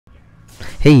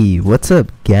Hey, what's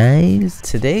up, guys?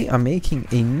 Today I'm making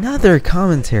another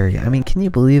commentary. I mean, can you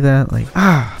believe that?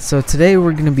 So today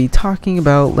we're gonna be talking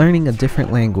about learning a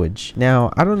different language.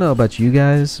 Now, I don't know about you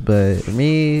guys, but for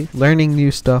me, learning new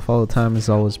stuff all the time is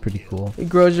always pretty cool. It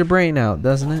grows your brain out,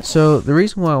 doesn't it? So the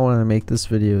reason why I wanted to make this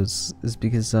video is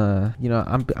because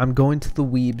I'm going to the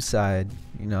weeb side.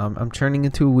 I'm turning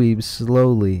into a weeb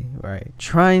slowly, right?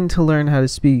 Trying to learn how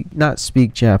to not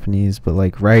speak Japanese, but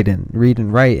like read and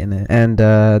write in it. And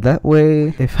that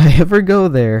way, if I ever go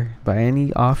there by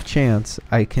any off chance,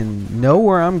 I can know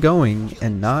where I'm going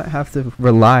and not have to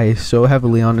rely so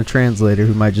heavily on a translator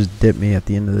who might just dip me at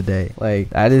the end of the day. Like,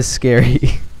 that is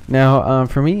scary. Now,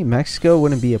 for me, Mexico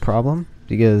wouldn't be a problem,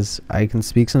 because I can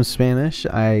speak some Spanish.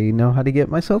 I know how to get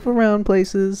myself around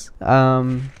places.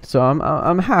 So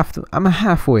I'm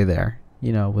halfway there,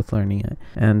 with learning it.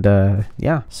 And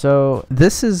yeah. So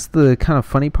this is the kind of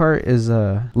funny part, is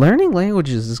learning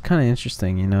languages is kind of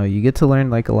interesting. You get to learn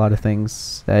like a lot of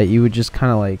things that you would just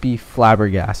kind of like be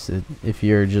flabbergasted if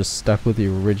you're just stuck with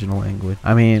your original language.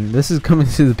 I mean, this is coming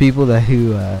to the people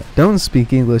who don't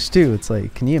speak English too. It's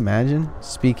like, can you imagine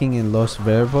speaking in Los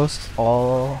Verbos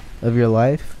all of your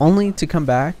life, only to come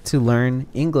back to learn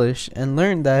English and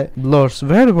learn that Los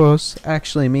Verbos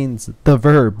actually means the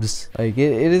verbs? Like,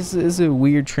 it is a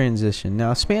weird transition.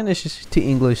 Now, Spanish to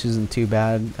English isn't too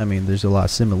bad. I mean, there's a lot of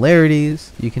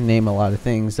similarities. You can name a lot of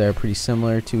things that are pretty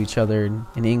similar to each other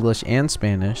in English and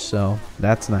Spanish, so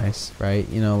that's nice, right?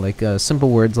 Like simple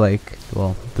words like,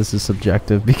 well, this is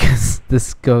subjective because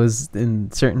this goes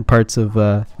in certain parts of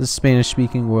the Spanish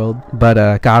speaking world,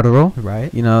 but carro,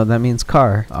 right? That means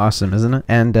car. Awesome, isn't it?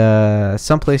 And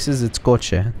some places it's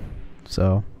coche,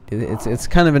 so it's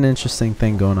kind of an interesting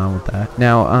thing going on with that.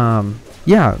 Now,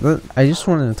 yeah, I just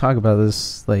wanted to talk about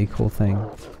this like whole thing.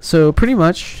 So pretty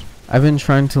much, I've been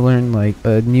trying to learn like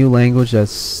a new language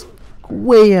that's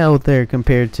way out there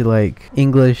compared to like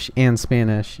English and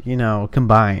Spanish,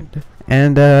 combined.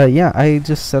 And yeah, I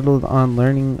just settled on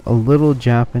learning a little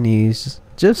Japanese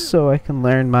just so I can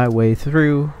learn my way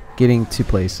through getting to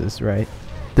places, right?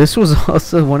 This was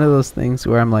also one of those things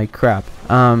where I'm like, crap.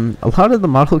 A lot of the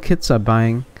model kits I'm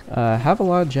buying have a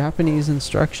lot of Japanese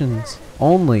instructions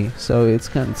only, so it's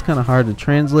kind of hard to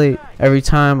translate every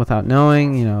time without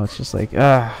knowing. It's just like,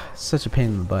 such a pain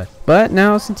in the butt. But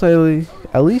now, since I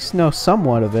at least know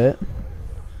somewhat of it,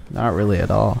 not really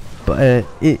at all, but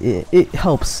it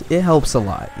helps. It helps a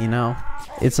lot,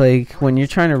 It's like when you're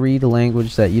trying to read a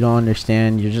language that you don't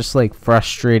understand, you're just like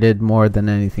frustrated more than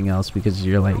anything else, because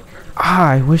you're like,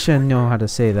 I wish I knew how to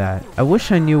say that. I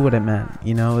wish I knew what it meant.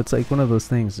 It's like one of those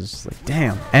things. It's just like,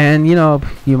 damn. And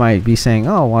you might be saying,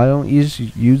 oh, why don't you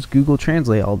use Google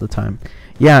Translate all the time?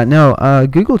 Yeah, no,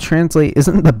 Google Translate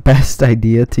isn't the best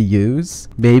idea to use.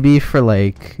 Maybe for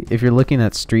like if you're looking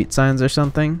at street signs or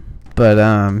something. But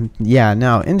yeah,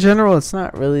 no, in general, it's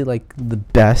not really like the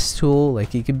best tool.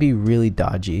 Like, it could be really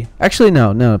dodgy. Actually,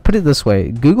 no, put it this way.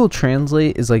 Google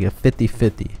Translate is like a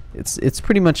 50-50. It's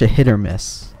pretty much a hit or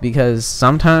miss, because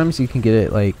sometimes you can get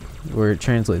it like where it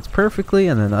translates perfectly,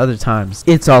 and then other times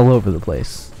it's all over the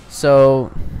place.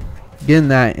 So getting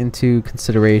that into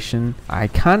consideration, I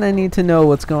kind of need to know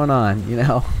what's going on,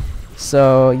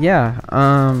 So yeah,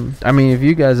 I mean, if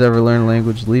you guys ever learn a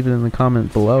language, leave it in the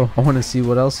comment below. I want to see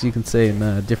what else you can say in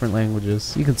different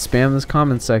languages. You can spam this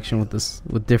comment section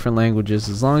with different languages,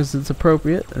 as long as it's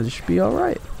appropriate. It should be all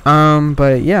right.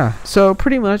 But yeah, so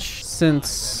pretty much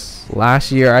since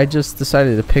last year, I just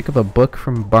decided to pick up a book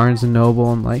from Barnes &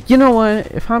 Noble. And like, you know what?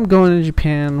 If I'm going to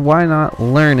Japan, why not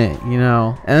learn it,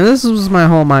 And this was my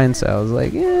whole mindset. I was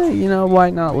like, yeah, why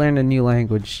not learn a new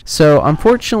language? So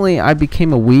unfortunately, I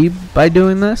became a weeb by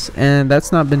doing this, and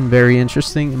that's not been very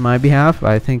interesting in my behalf.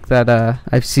 I think that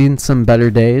I've seen some better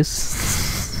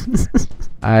days.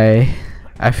 I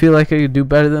feel like I could do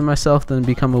better than myself than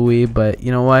become a weeb, but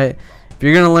you know what? If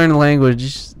you're gonna learn the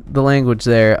language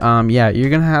there, yeah, you're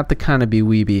gonna have to kind of be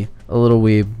weeby, a little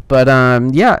weeb. But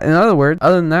yeah, in other words,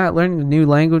 other than that, learning a new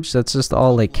language that's just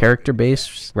all like character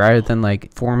based rather than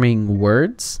like forming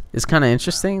words is kind of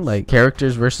interesting. Like,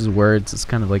 characters versus words is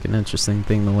kind of like an interesting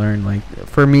thing to learn. Like,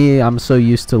 for me, I'm so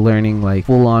used to learning like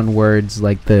full on words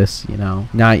like this,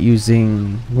 not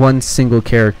using one single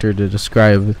character to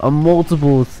describe a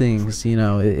multiple things.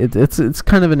 It's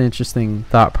kind of an interesting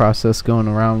thought process going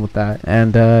around with that.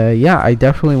 And yeah, I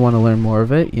definitely want to learn more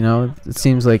of it. It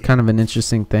seems like kind of an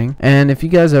interesting thing. And if you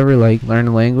guys ever like learn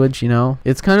a language, you know,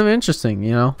 it's kind of interesting,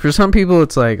 you know. For some people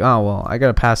it's like, oh well, I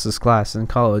gotta pass this class in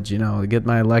college, you know, to get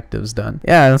my electives done.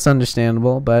 Yeah, that's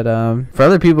understandable. But for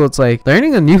other people it's like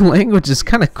learning a new language is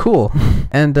kind of cool.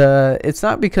 And it's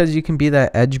not because you can be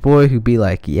that edge boy who be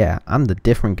like, yeah, I'm the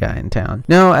different guy in town.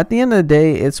 No, at the end of the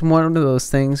day, it's one of those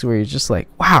things where you're just like,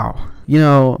 wow, you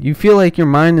know, you feel like your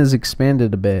mind is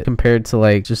expanded a bit compared to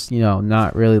like just, you know,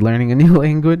 not really learning a new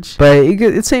language. But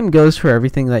it same goes for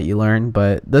everything that you learn,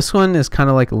 but this one is kind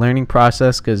of like a learning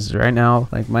process, because right now,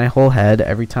 like, my whole head,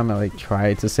 every time I like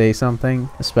try to say something,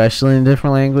 especially in a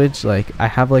different language, like I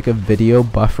have like a video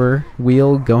buffer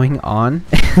wheel going on.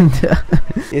 And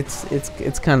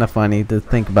it's kind of funny to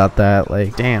think about that.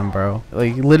 Like, damn, bro,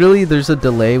 like literally there's a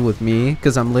delay with me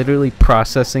because I'm literally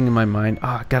processing in my mind,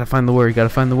 oh, gotta find the word,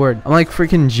 I'm like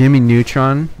freaking Jimmy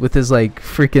Neutron with his like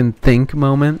freaking think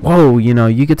moment. Whoa, you know,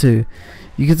 you get to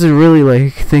really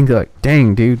like think like,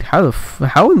 dang dude, how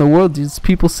in the world do these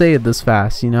people say it this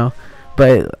fast, you know?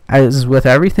 But as with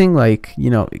everything, like, you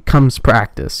know, it comes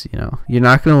practice, you know. You're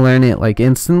not gonna learn it like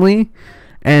instantly,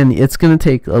 and it's gonna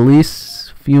take at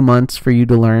least a few months for you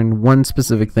to learn one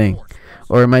specific thing,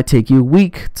 or it might take you a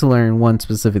week to learn one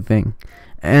specific thing.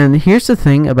 And here's the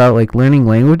thing about like learning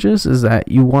languages is that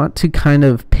you want to kind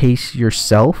of pace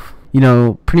yourself, you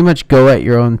know, pretty much go at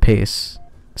your own pace.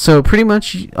 So pretty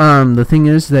much the thing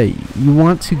is that you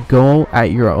want to go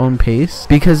at your own pace,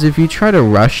 because if you try to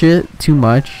rush it too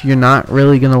much, you're not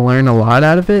really going to learn a lot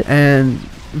out of it. And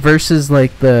versus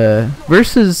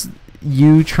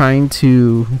you trying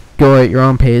to go at your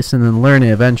own pace and then learn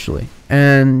it eventually.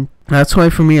 And that's why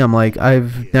for me, I'm like,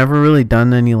 I've never really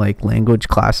done any like language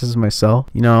classes myself,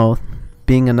 you know,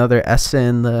 being another essa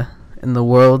in the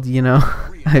world, you know.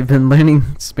 I've been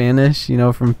learning Spanish, you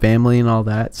know, from family and all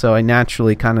that, so I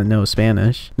naturally kind of know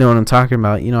Spanish, know what I'm talking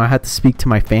about. You know, I had to speak to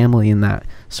my family in that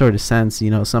sort of sense, you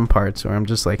know, some parts where I'm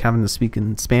just like having to speak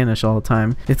in Spanish all the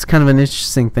time. It's kind of an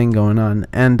interesting thing going on,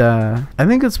 and I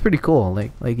think it's pretty cool,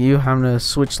 like you having to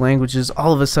switch languages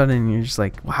all of a sudden. You're just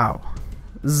like, wow,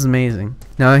 this is amazing.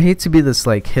 Now, I hate to be this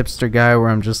like hipster guy where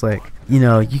I'm just like, you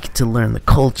know, you get to learn the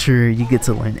culture, you get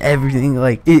to learn everything.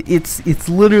 Like it's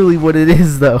literally what it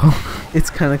is though. It's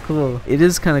kind of cool. It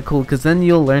is kind of cool, because then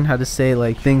you'll learn how to say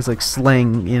like things like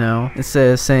slang, you know.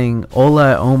 Instead of saying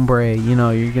hola hombre, you know,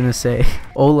 you're gonna say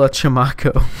hola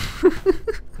chamaco.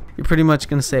 You're pretty much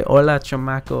gonna say hola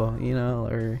chamaco, you know,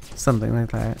 or something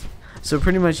like that. So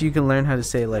pretty much you can learn how to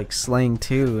say like slang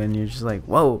too, and you're just like,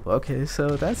 whoa, okay, so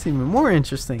that's even more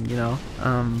interesting, you know.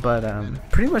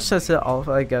 Pretty much that's all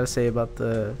I gotta say about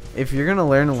if you're gonna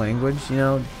learn a language, you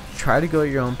know, try to go at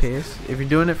your own pace. If you're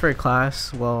doing it for a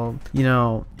class, well, you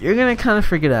know, you're gonna kind of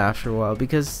forget it after a while,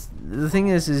 because the thing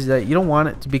is that you don't want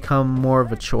it to become more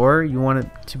of a chore. You want it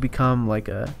to become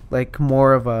like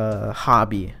more of a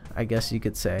hobby, I guess you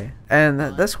could say. And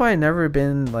that's why I never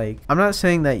been like, I'm not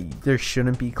saying that there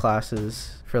shouldn't be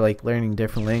classes for like learning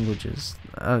different languages,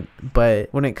 but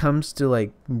when it comes to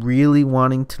like really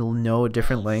wanting to know a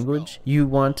different language, you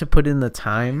want to put in the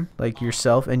time, like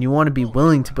yourself, and you want to be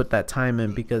willing to put that time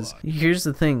in, because here's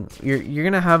the thing, you're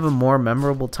gonna have a more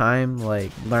memorable time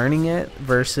like learning it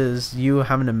versus you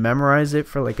having to memorize it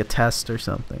for like a test or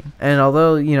something. And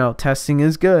although, you know, testing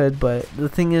is good, but the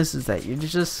thing is that you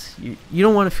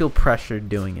don't want to feel pressured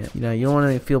doing it, you know. You don't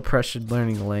want to feel pressured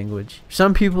learning a language.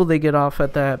 Some people, they get off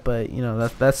at that, but you know,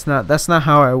 that's not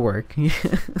how I work.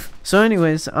 So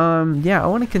anyways, yeah, I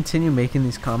want to continue making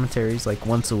these commentaries like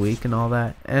once a week and all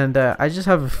that, and I just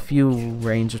have a few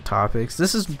range of topics.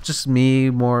 This is just me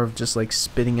more of just like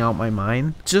spitting out my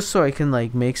mind, just so I can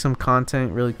like make some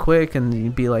content really quick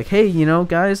and be like, hey, you know,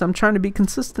 guys, I'm trying to be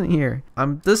consistent here.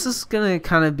 This is gonna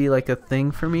kind of be like a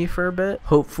thing for me for a bit.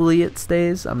 Hopefully it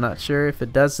stays. I'm not sure. If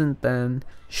it doesn't, then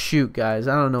shoot, guys,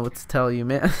 I don't know what to tell you,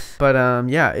 man. But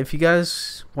yeah, if you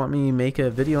guys want me to make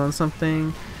a video on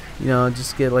something, you know,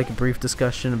 just get like a brief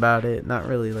discussion about it, not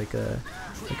really like a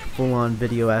full-on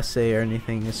video essay or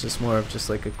anything. It's just more of just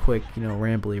like a quick, you know,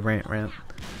 rambly rant.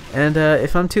 And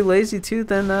if I'm too lazy to,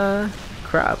 then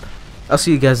crap. I'll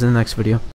see you guys in the next video.